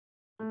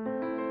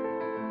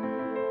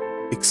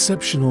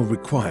Exceptional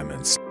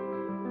requirements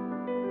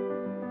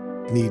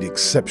need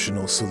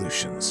exceptional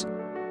solutions.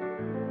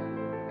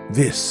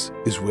 This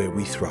is where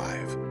we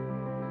thrive.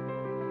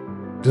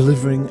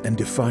 Delivering and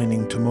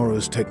defining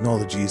tomorrow's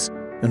technologies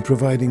and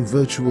providing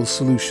virtual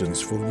solutions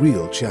for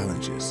real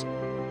challenges.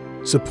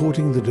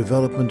 Supporting the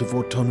development of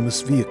autonomous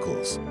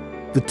vehicles,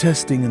 the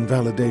testing and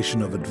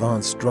validation of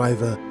advanced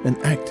driver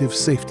and active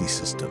safety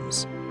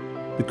systems,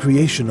 the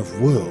creation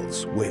of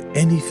worlds where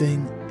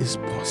anything is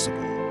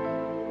possible.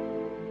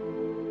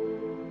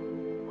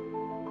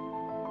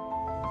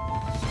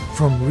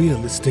 From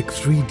realistic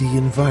 3D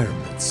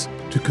environments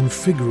to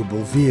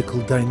configurable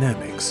vehicle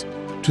dynamics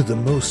to the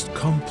most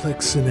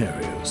complex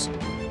scenarios,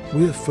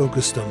 we're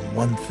focused on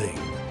one thing: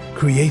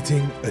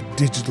 creating a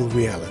digital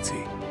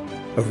reality.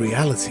 A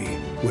reality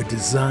where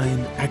design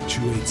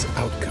actuates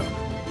outcome.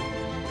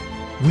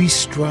 We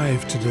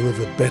strive to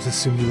deliver better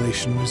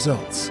simulation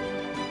results,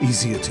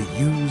 easier to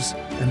use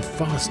and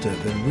faster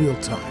than real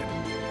time,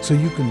 so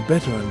you can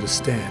better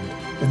understand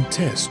and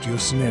test your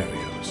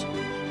scenarios.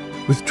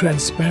 With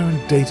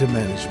transparent data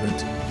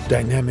management,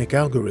 dynamic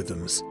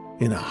algorithms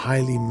in a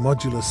highly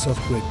modular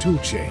software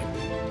toolchain,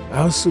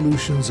 our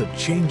solutions are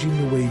changing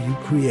the way you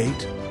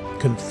create,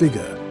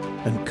 configure,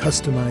 and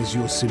customize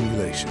your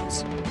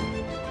simulations.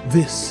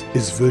 This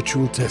is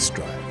Virtual Test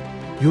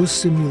Drive, your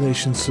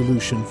simulation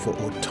solution for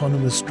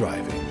autonomous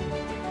driving.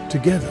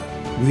 Together,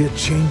 we are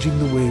changing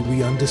the way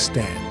we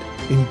understand,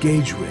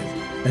 engage with,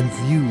 and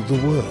view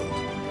the world,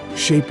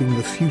 shaping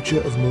the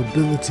future of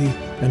mobility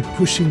and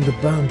pushing the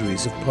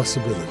boundaries of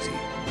possibility.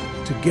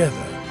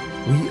 Together,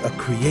 we are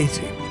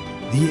creating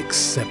the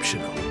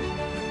exceptional.